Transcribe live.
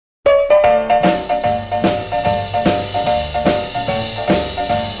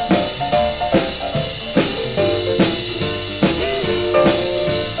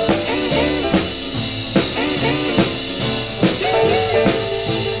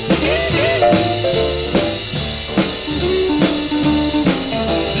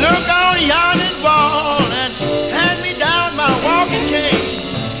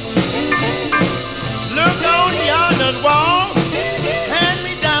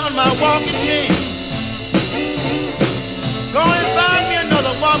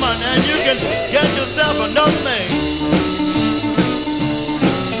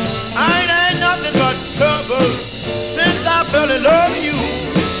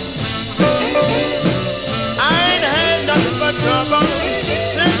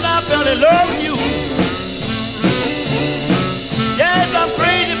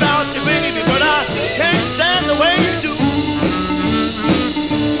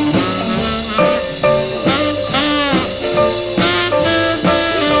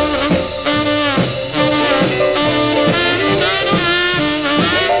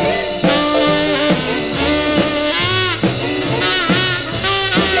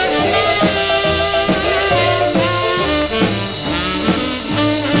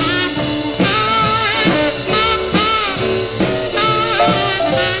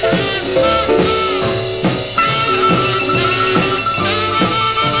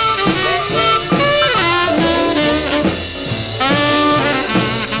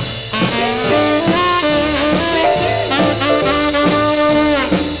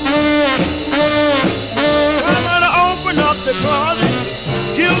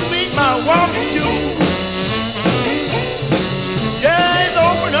my walking shoes. Yes,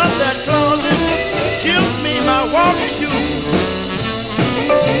 open up that closet, give me my walking shoes.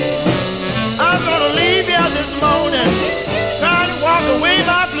 I'm gonna leave here this morning, trying to walk away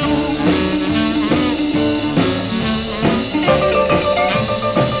my blues.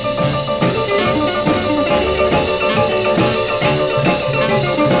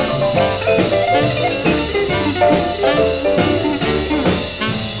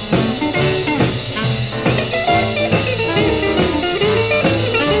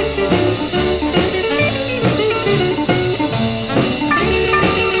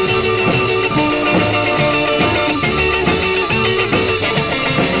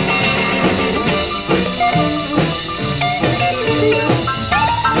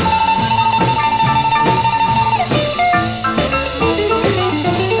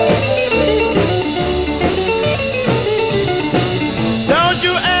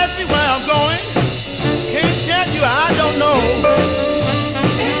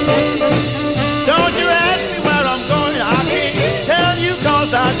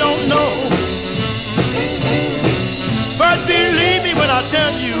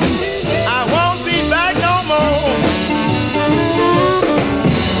 Tell you I won't be back no more.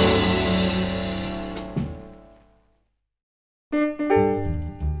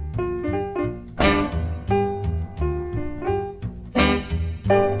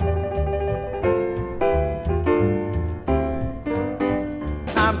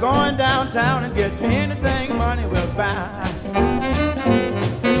 I'm going downtown and get you anything money will buy.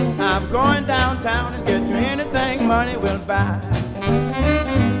 I'm going downtown and get you anything money will buy.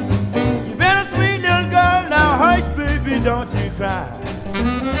 You've been a sweet little girl, now hush, baby, don't you cry.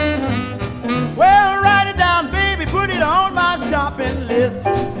 Well, write it down, baby, put it on my shopping list.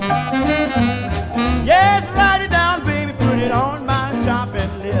 Yes, write it down, baby, put it on my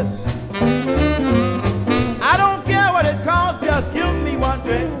shopping list. I don't care what it costs, just give me one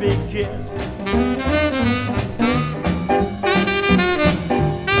great big kiss.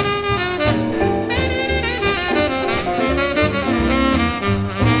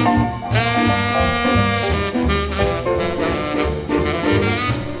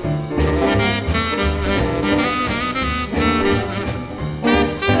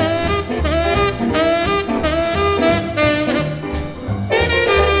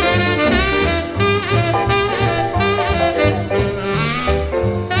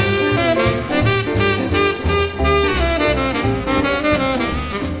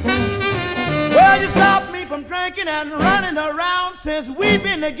 And running around since we've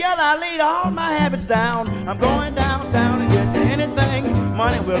been together, I laid all my habits down. I'm going downtown and get you anything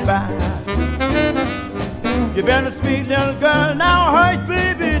money will buy. You've been a sweet little girl, now hush,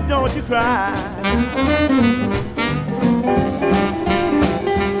 baby, don't you cry.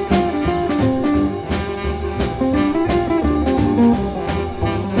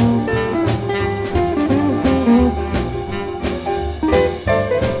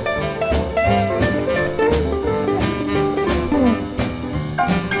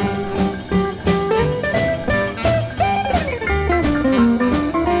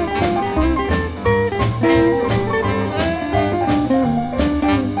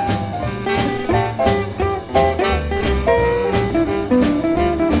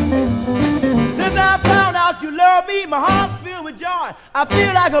 My heart's filled with joy. I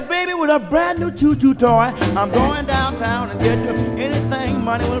feel like a baby with a brand new choo-choo toy. I'm going downtown and get you anything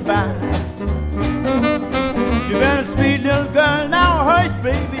money will buy. You've been a sweet little girl, now hush,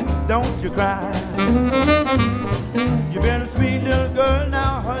 baby, don't you cry. You've been a sweet little girl,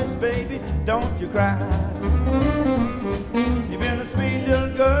 now hush, baby, don't you cry. You've been a sweet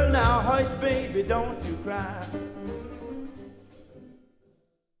little girl, now hush, baby, don't you cry.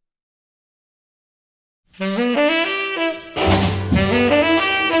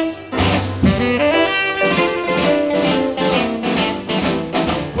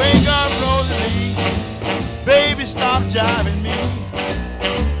 Wake up, Rosa Lee, baby, stop jiving me.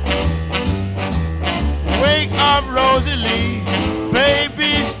 Wake up, Rosa Lee,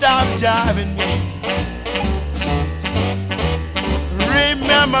 baby, stop jiving me.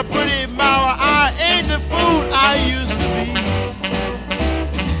 Remember, pretty mama, I ain't the fool I used to be.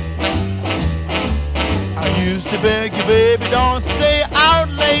 I used to beg you, baby, don't stay out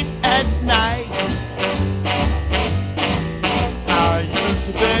late at night. I used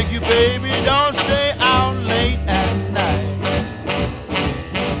to beg you, baby, don't stay out late at night.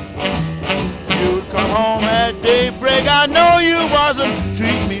 You'd come home at daybreak, I know you wasn't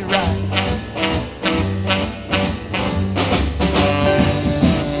treating me right.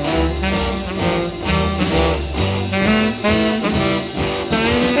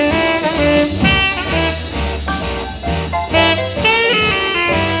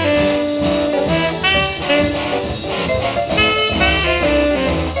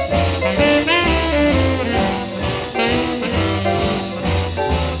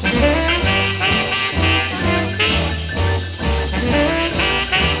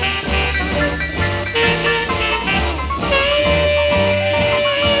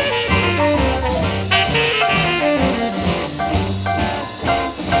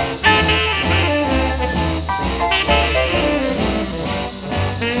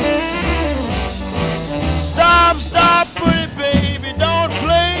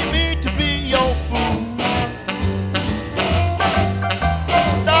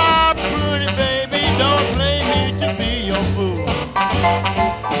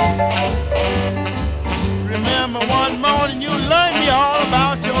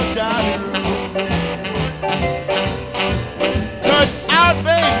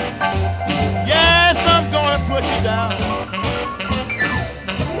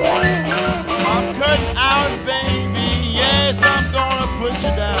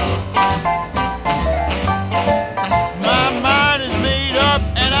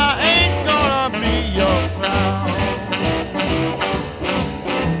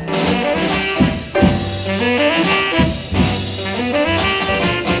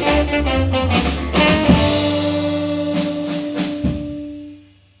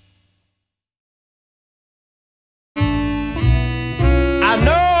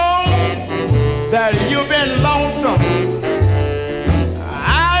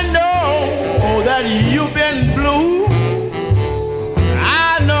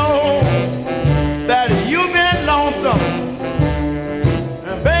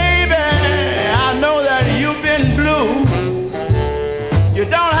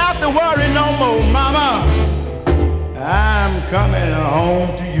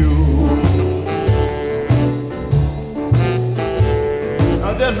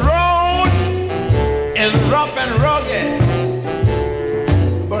 rough and rugged,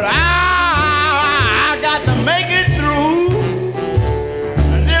 but I got to make it through.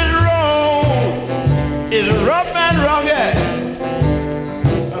 This road is rough and rugged,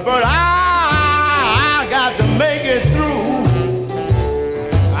 but I got to make it through.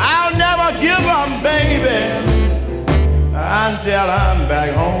 I'll never give up, baby, until I'm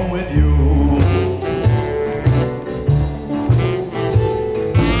back home with you.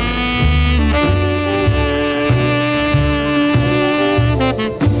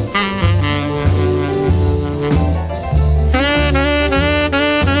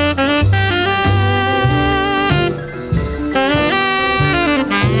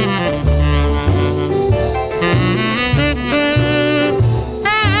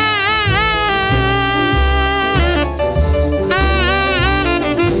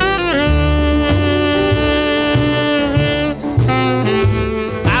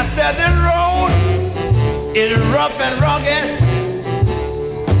 Rough and rugged,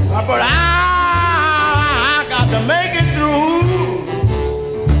 but I got to make it through.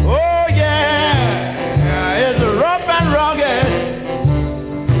 Oh yeah, it's rough and rugged,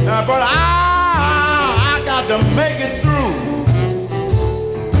 but I got to make it through.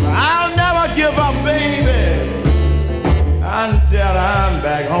 I'll never give up, baby, until I'm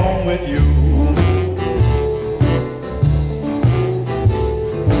back home with you.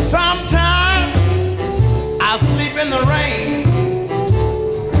 Sometimes I sleep in the rain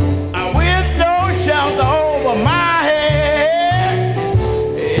with no shelter over my head.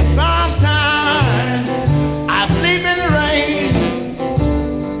 Sometimes I sleep in the rain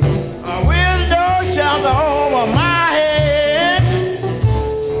with no shelter over my head.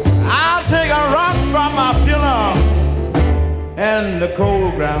 I'll take a rock from my pillow and the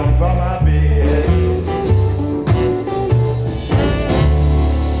cold ground from my bed.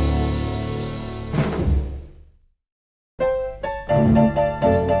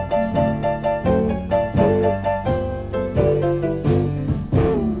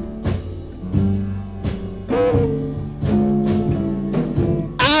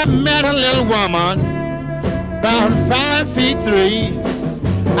 Woman, about 5'3".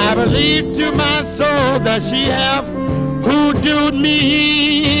 I believe to my soul that she have hoodooed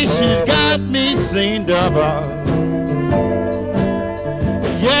me. She's got me seen double.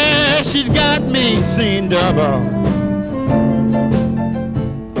 Yeah, she's got me seen double.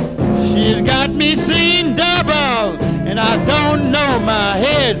 She's got me seen double, and I don't know my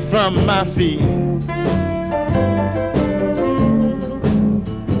head from my feet.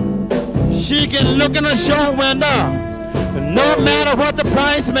 She can look in the show window, no matter what the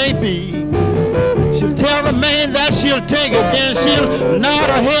price may be. She'll tell the man that she'll take it, then she'll nod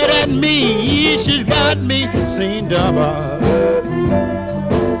her head at me. She's got me seen double.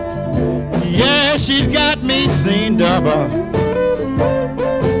 Yeah, she's got me seen double.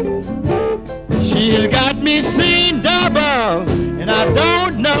 She's got me seen double, and I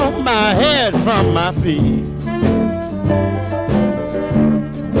don't know my head from my feet.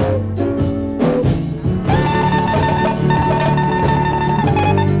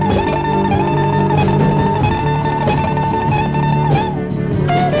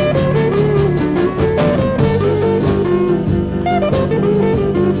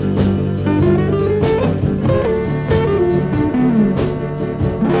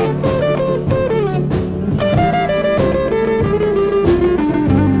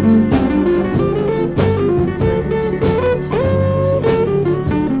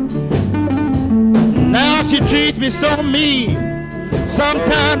 Me so mean,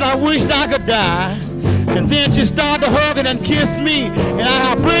 sometimes I wished I could die. And then she started hugging and kiss me, and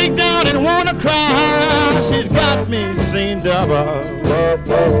I break down and wanna cry. She's got me seen double.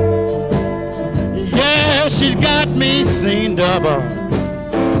 Yeah, she's got me seen double.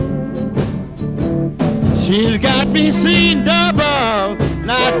 She's got me seen double,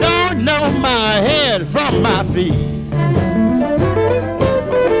 and I don't know my head from my feet.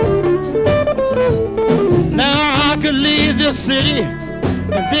 Now I could leave this city,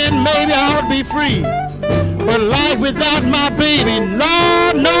 and then maybe I would be free. But life without my baby,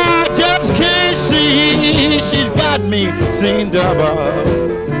 Lord, no, I just can't see. She's got me seen double.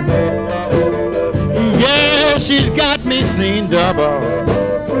 Yeah, she's got me seen double.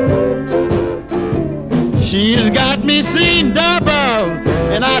 She's got me seen double,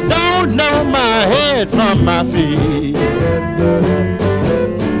 and I don't know my head from my feet.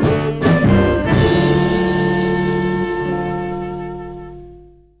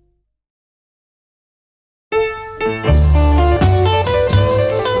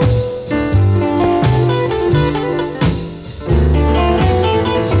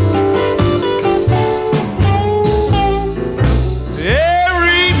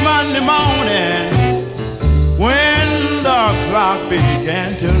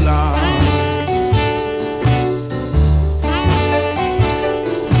 along.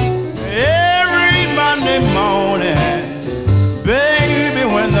 Every Monday morning, baby,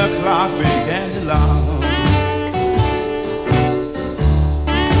 when the clock began to long,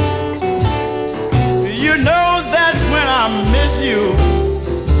 you know that's when I miss you.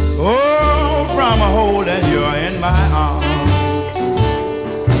 Oh, from holding you in my arms.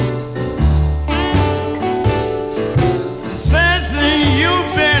 Since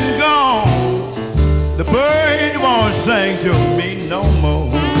you've been gone, the bird won't sing to me no more.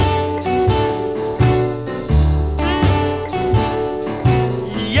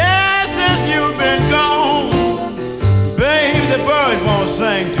 Yes, since you've been gone, babe, the bird won't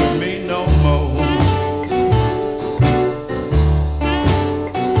sing to me no more.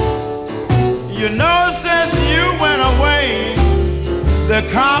 You know, since you went away, the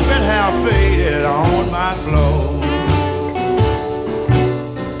carpet have faded on my floor.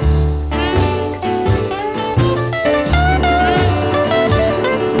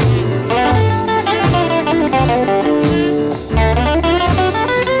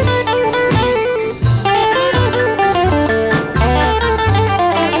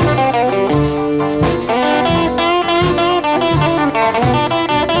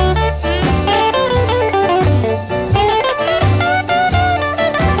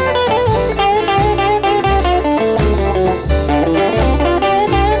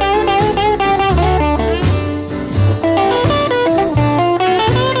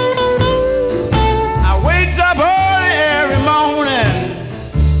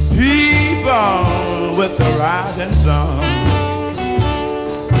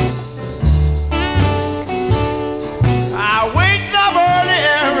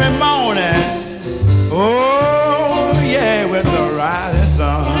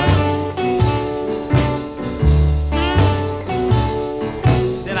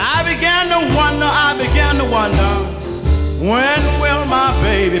 When will my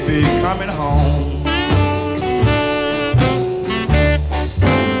baby be coming home?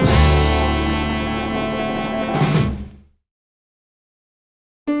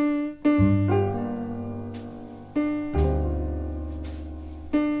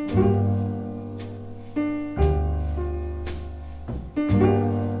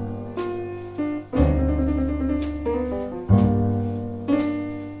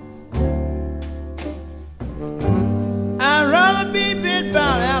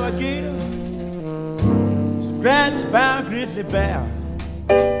 Bear.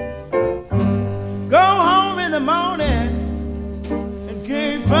 Go home in the morning and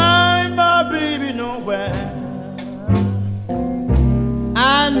can't find my baby nowhere.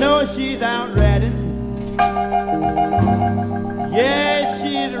 I know she's out ratting. Yeah,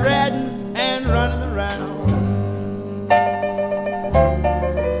 she's ratting and running around.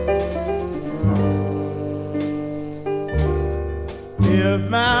 If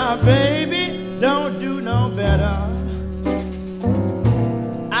my baby don't do no better,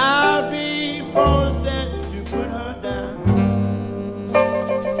 I'll be forced then to put her down.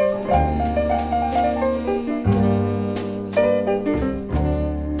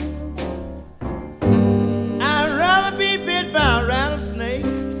 I'd rather be bit by a rattlesnake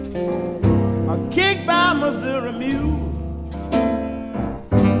or kicked by a Missouri mule.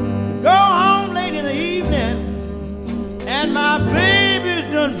 Go home late in the evening and my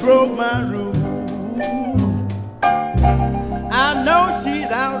baby's done broke my rule. I know she's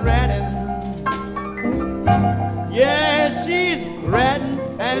out ratting. Yeah, she's ratting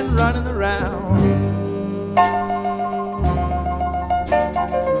and running around.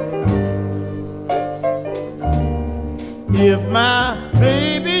 If my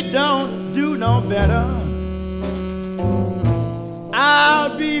baby don't do no better,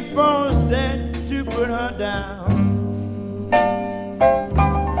 I'll be forced then to put her down.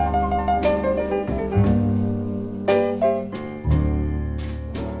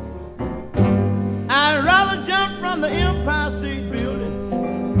 From the Empire State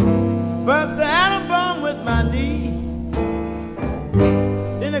Building, bust the atom bomb with my knee,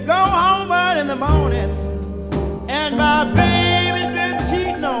 then I go home early in the morning and my baby's been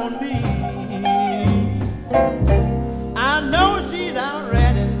cheating on me. I know she's out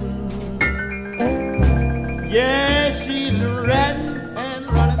ratting. Yeah, she's ratting and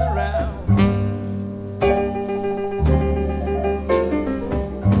running around.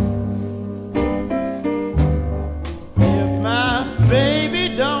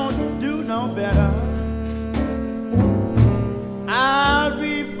 Baby don't do no better, I'll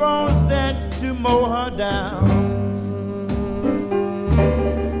be forced then to mow her down.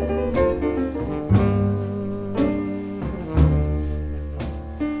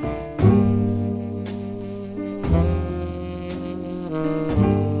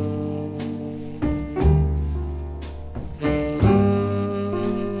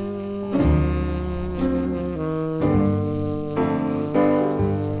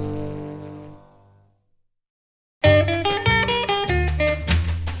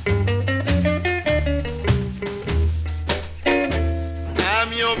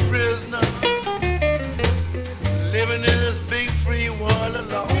 world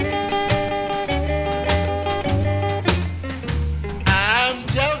alone. I'm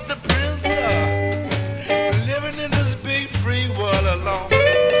just a prisoner living in this big free world alone.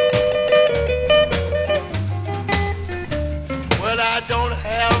 Well, I don't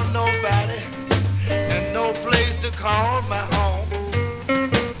have nobody and no place to call my home.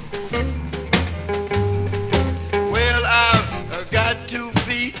 Well, I've got 2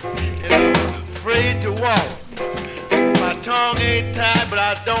 feet and I'm afraid to walk. My tongue ain't tied, but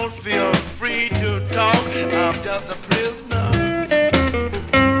I don't feel free to talk. I'm just a prisoner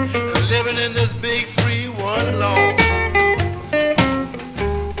living in this big free world alone.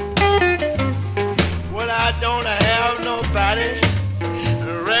 Well, I don't have nobody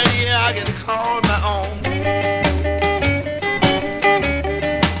right here I can call my own.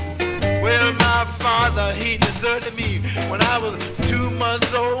 Well, my father, he deserted me when I was 2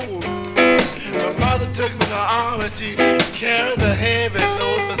 months old. My mother took me to the army, she carried the heavy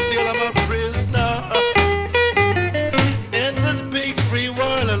load, but still I'm a prisoner in this big free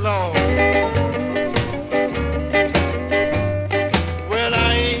world alone. Well,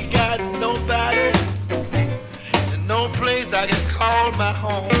 I ain't got nobody and no place I can call my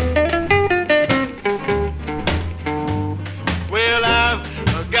home. Well,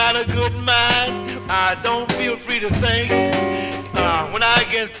 I've got a good mind, I don't feel free to think. When I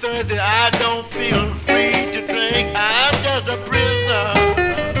get thirsty, I don't feel free to drink. I'm just a prisoner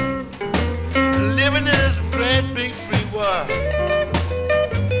living in this great big free world.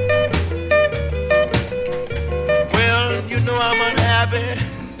 Well, you know I'm unhappy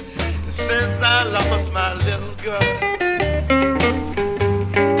since I lost my little girl.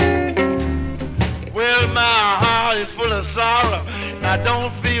 Well, my heart is full of sorrow, I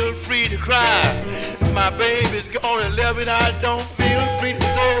don't feel free to cry. My baby's gone and left me, I don't feel free to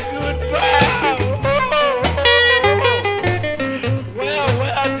say goodbye. Oh, well,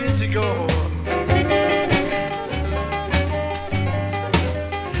 where did she go?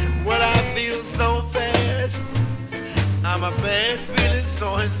 Well, I feel so bad, I'm a bad feeling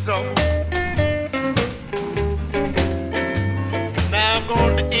so and so. Now I'm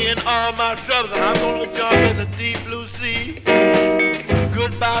gonna end all my troubles, I'm gonna jump in the deep blue sea.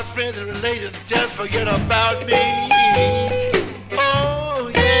 Goodbye, friends and relations, just forget about me.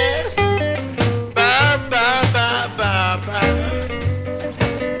 Oh, yes. Bye, bye, bye, bye, bye.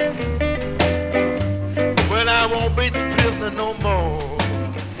 Well, I won't be the prisoner no more.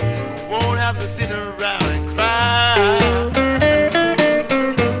 Won't have to sit around and cry.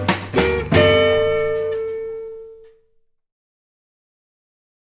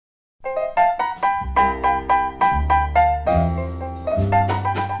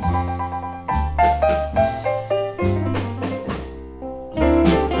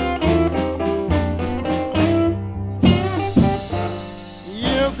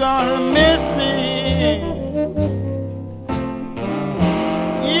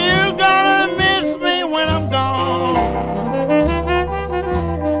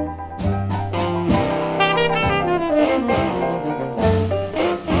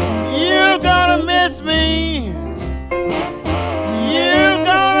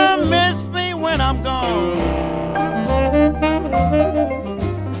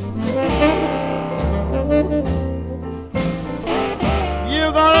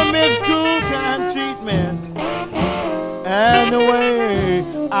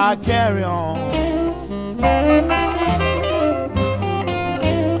 Carry on.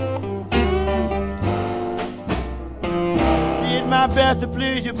 Did my best to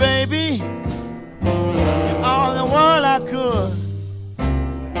please you, baby, in all the world I could.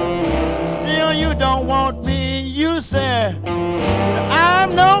 Still you don't want me. You say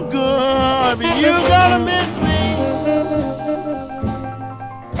I'm no good, but you gonna miss me.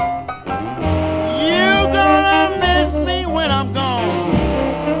 You gonna miss me when I'm gone.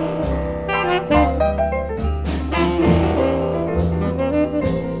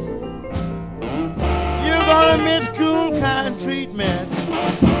 Miss cool kind treatment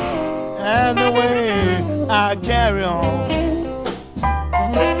and the way I carry on.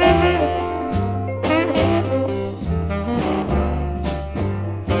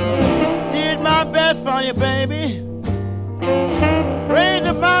 Did my best for you, baby. Raised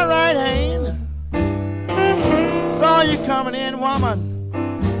up my right hand. Saw you coming in, woman,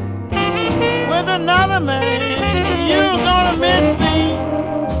 with another man. You gonna miss me.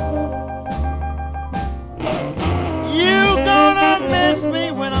 You gonna miss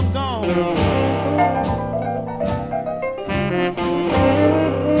me when I'm gone.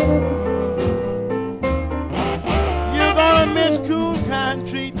 You're gonna miss cool kind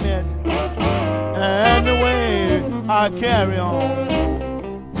treatment and the way I carry on.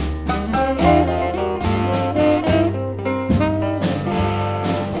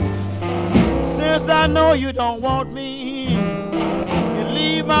 you don't want me. You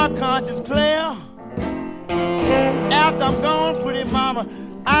leave my conscience clear. After I'm gone, pretty mama,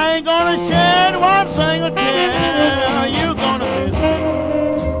 I ain't gonna shed one single tear. You gonna miss me.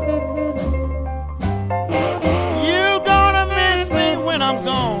 You gonna miss me when I'm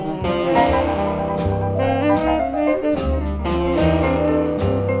gone.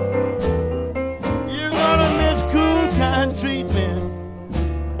 You gonna miss cool kind treatment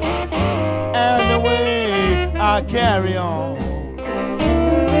and the way I carry on.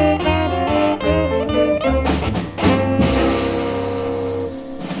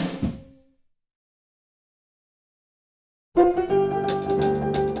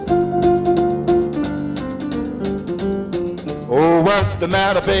 Oh, what's the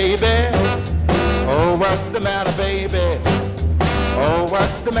matter, baby? Oh, what's the matter, baby? Oh,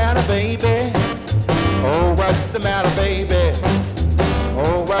 what's the matter, baby? Oh, what's the matter, baby?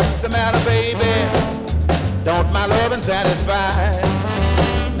 Oh, what's the matter, baby? Don't my lovin' satisfy?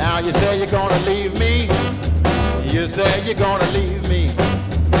 Now you say you're gonna leave me. You say you're gonna leave me.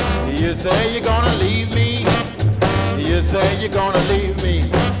 You say you're gonna leave me. You say you're gonna leave me.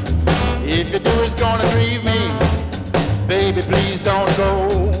 If you do, it's gonna grieve me. Baby, please don't go.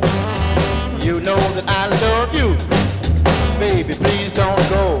 You know that I love you. Baby, please don't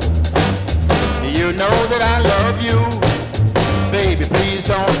go. You know that I love you. Baby, please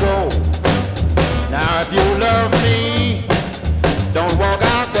don't go. Now if you love me, don't walk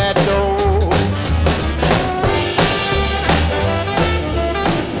out that door.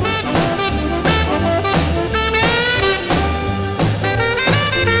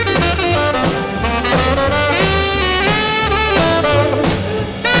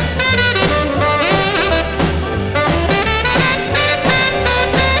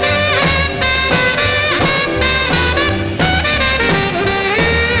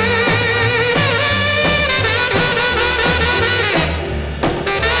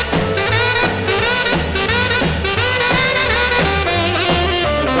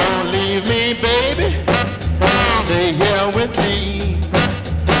 Stay here with me.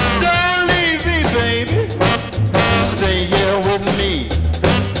 Don't leave me, baby. Stay here with me.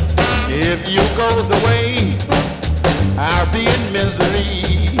 If you go the way, I'll be in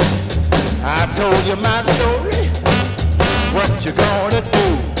misery. I've told you my story. What you gonna do?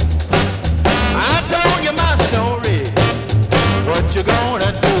 I told you my story. What you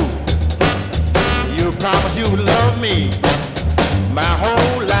gonna do? You promised you would love me my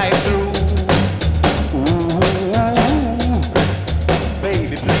whole life through.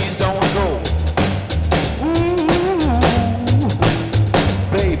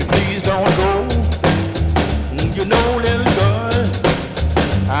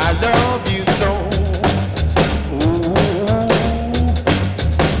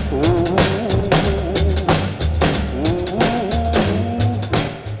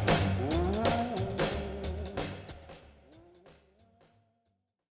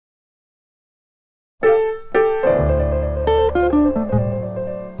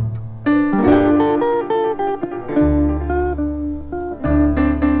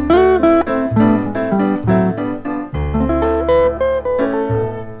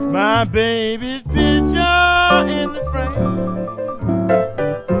 My baby's picture in the frame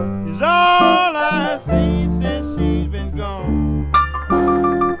is all I see since she's been gone.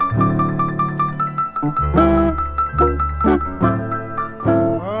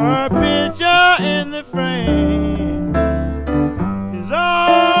 Her picture in the frame is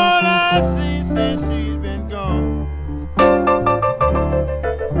all I see since she's been gone.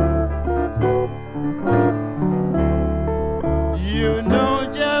 You know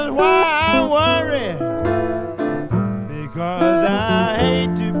just why I worry, because I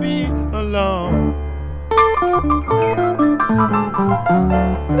hate to be alone.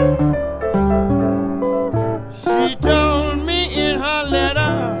 She told me in her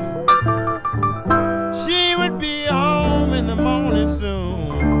letter she would be home in the morning soon.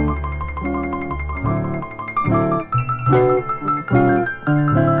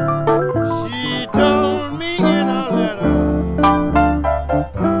 She told me in her letter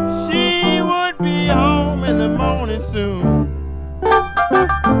she would be home in the morning soon.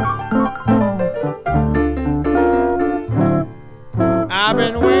 I've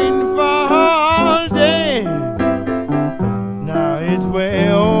been waiting for her all day. Now it's way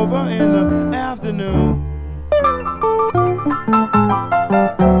over in the afternoon.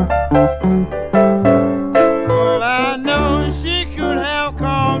 Well, I know she could have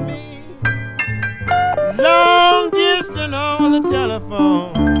called me long distance on the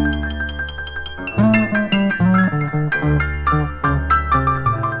telephone.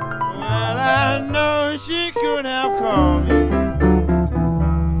 Well, I know she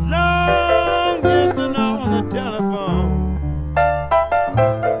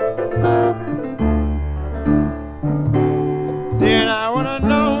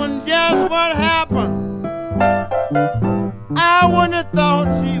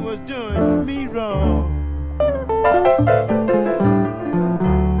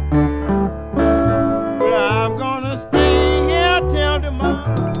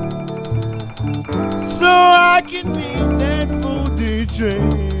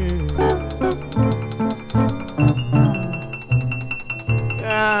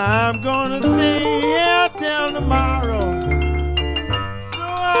I'm gonna stay here till tomorrow so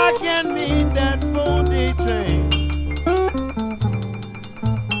I can meet that 4-day train.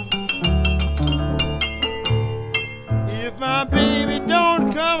 If my baby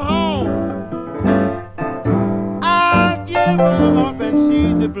don't come home, I'll give her up and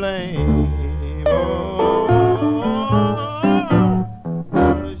she's to blame.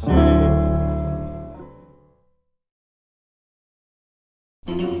 What a shame.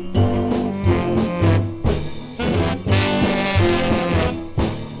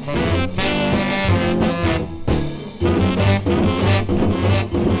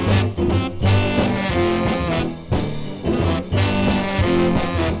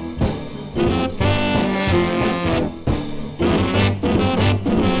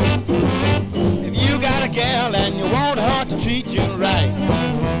 Treat you right.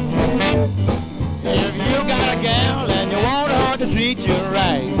 If you got a gal and you want her to treat you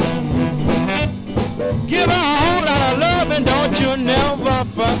right, give her a whole lot of love and don't you never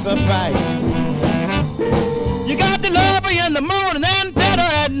fuss or fight. You got to love her in the morning and better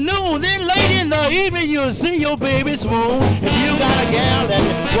at noon. Then late in the evening you'll see your baby swoon. If you got a gal and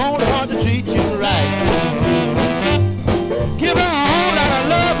you want her to treat you right, give her a whole lot of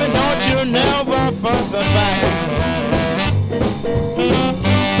love and don't you never fuss or fight.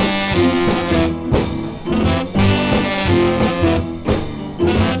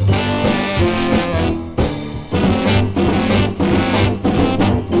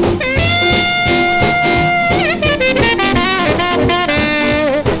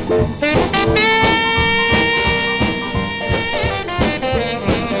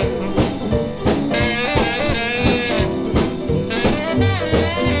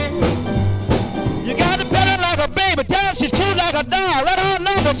 Let her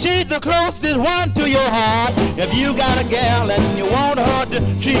know that she's the closest one to your heart. If you got a gal and you want her to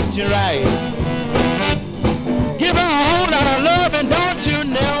treat you right, give her a whole lot of love and don't you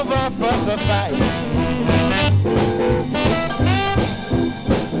never fuss or fight.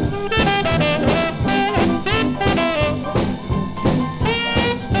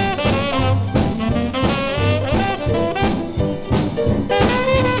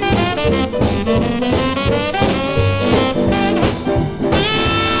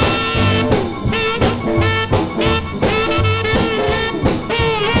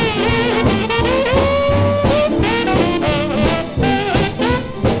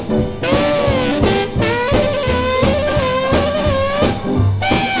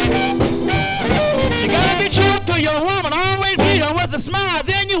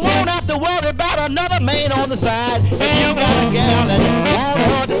 Another man on the side. If you got a gal and you want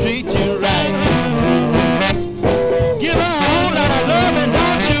her to treat you right, give her a whole lot of love and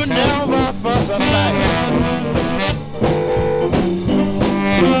don't you never fuss or fight.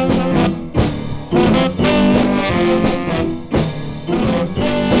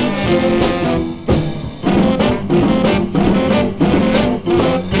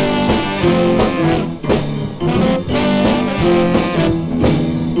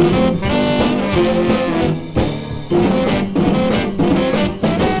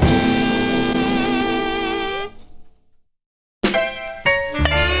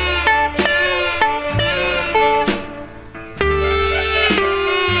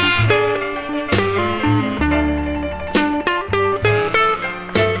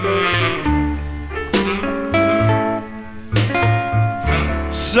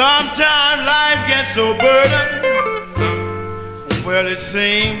 Sometimes life gets so burdened, well, it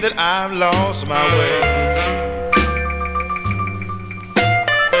seems that I've lost my way.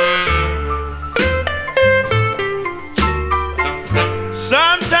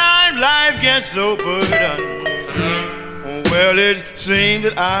 Sometimes life gets so burdened, well, it seems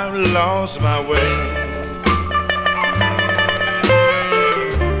that I've lost my way.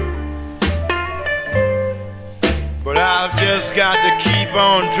 But I've just got to keep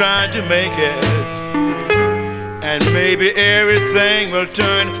on trying to make it, and maybe everything will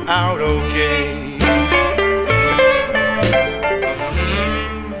turn out okay.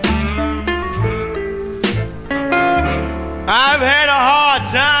 I've had a hard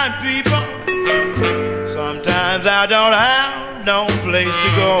time, people. Sometimes I don't have no place to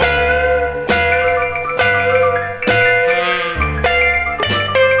go.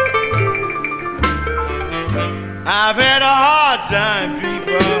 I've had a hard time,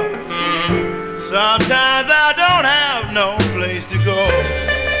 people. Sometimes I don't have no place to go.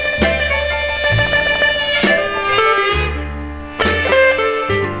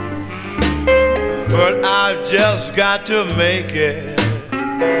 But I've just got to make it,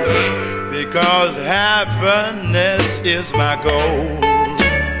 because happiness is my goal.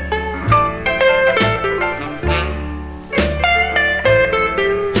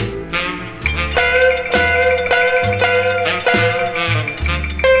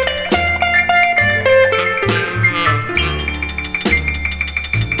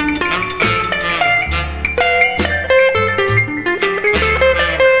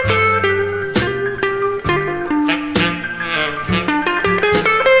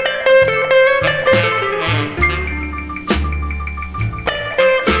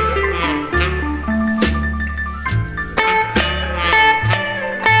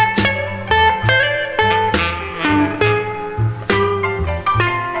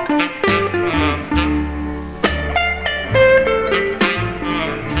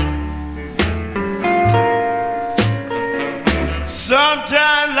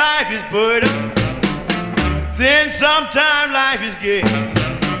 is burden, then sometimes life is gay.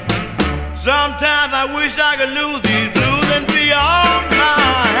 Sometimes I wish I could lose these blues and be on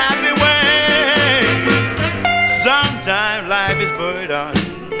my happy way. Sometimes life is burden.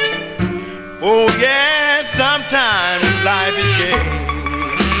 Oh yeah, sometimes life is gay.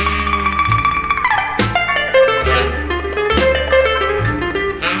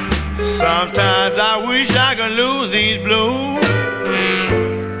 Sometimes I wish I could lose these blues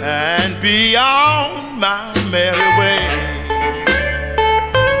and be on my merry way.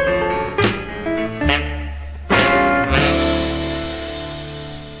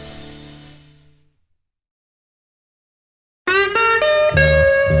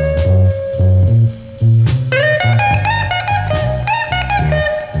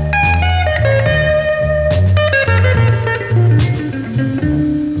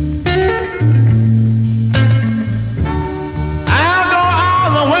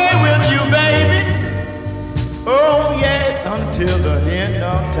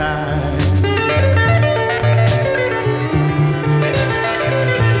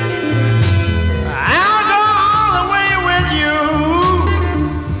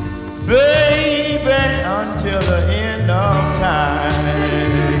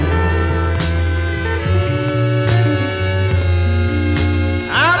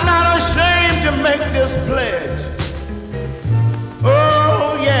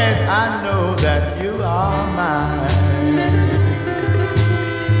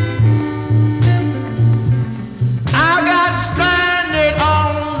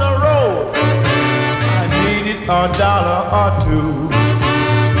 A dollar or two.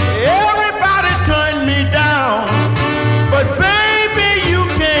 Everybody turned me down, but baby, you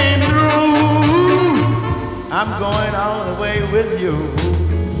came through. I'm going all the way with you.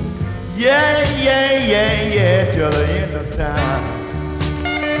 Yeah, yeah, yeah, yeah, till the end of time.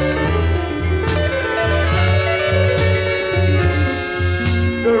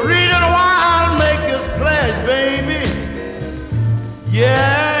 The reason why I'll make this pledge, baby,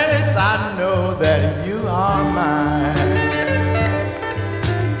 yes, I know that you are mine.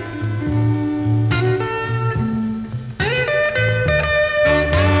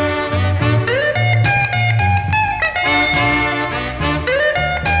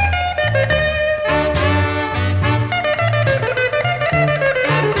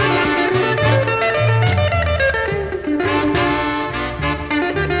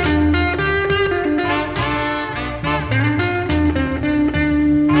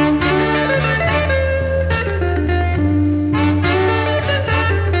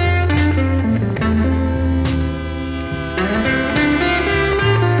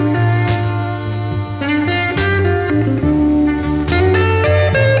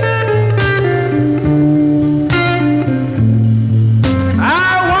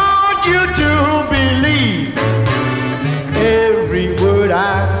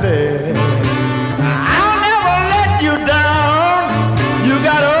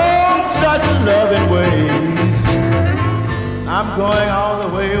 Going all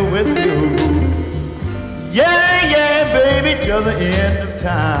the way with you. Yeah, yeah, baby, till the end of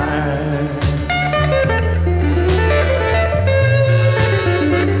time.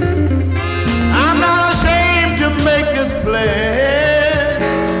 I'm not ashamed to make this pledge.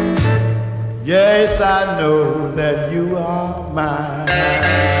 Yes, I know that you are mine.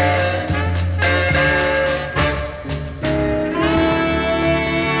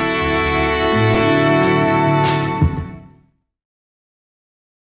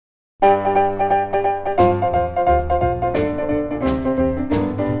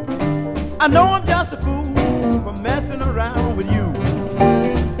 I know I'm just a fool for messing around with you.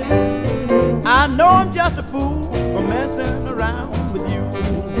 I know I'm just a fool for messing around with you.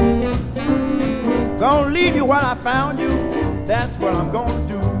 Gonna leave you while I found you, that's what I'm gonna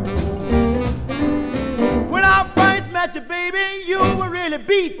do. When I first met you, baby, you were really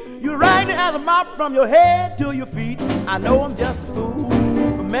beat. You riding as a mop from your head to your feet. I know I'm just a fool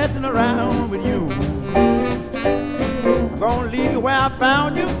for messing around with you. Gonna leave you where I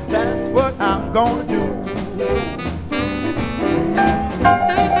found you, that's what I'm gonna do.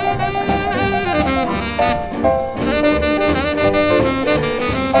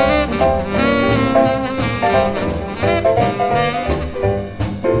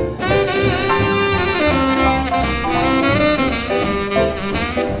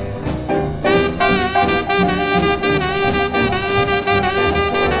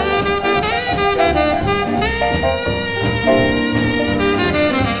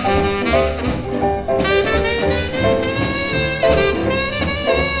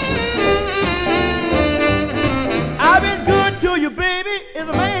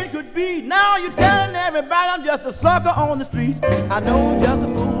 just a sucker on the streets. I know just a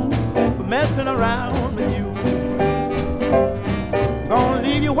fool for messing around with you. Gonna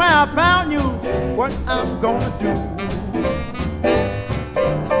leave you where I found you. What I'm gonna do?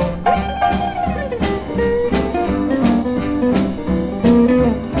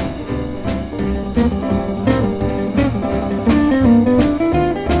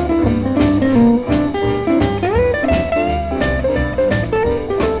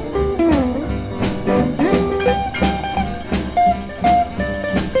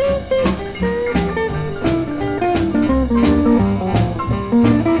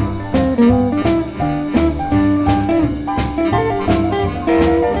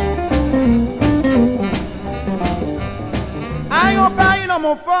 No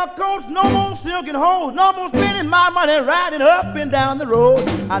more fur coats, no more silken hose, no more spending my money riding up and down the road.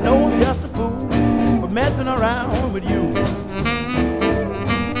 I know I'm just a fool for messing around with you.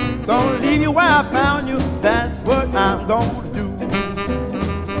 Gonna leave you where I found you, that's what I'm gonna do.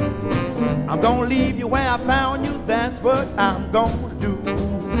 I'm gonna leave you where I found you, that's what I'm gonna do.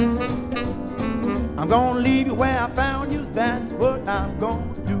 I'm gonna leave you where I found you, that's what I'm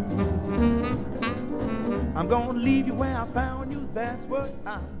gonna do. I'm gonna leave you where I found you, that's what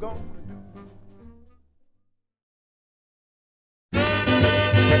I'm gonna do.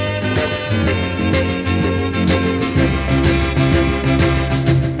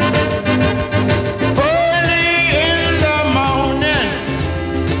 Early in the morning,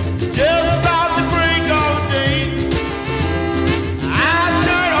 just about the break of day, I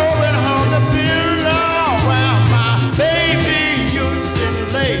turn over and on the pillow where my baby used to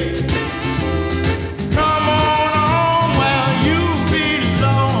lay. Come on home where you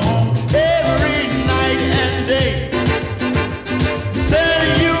belong every night and day. Said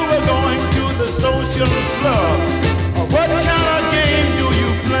you were going to the social club.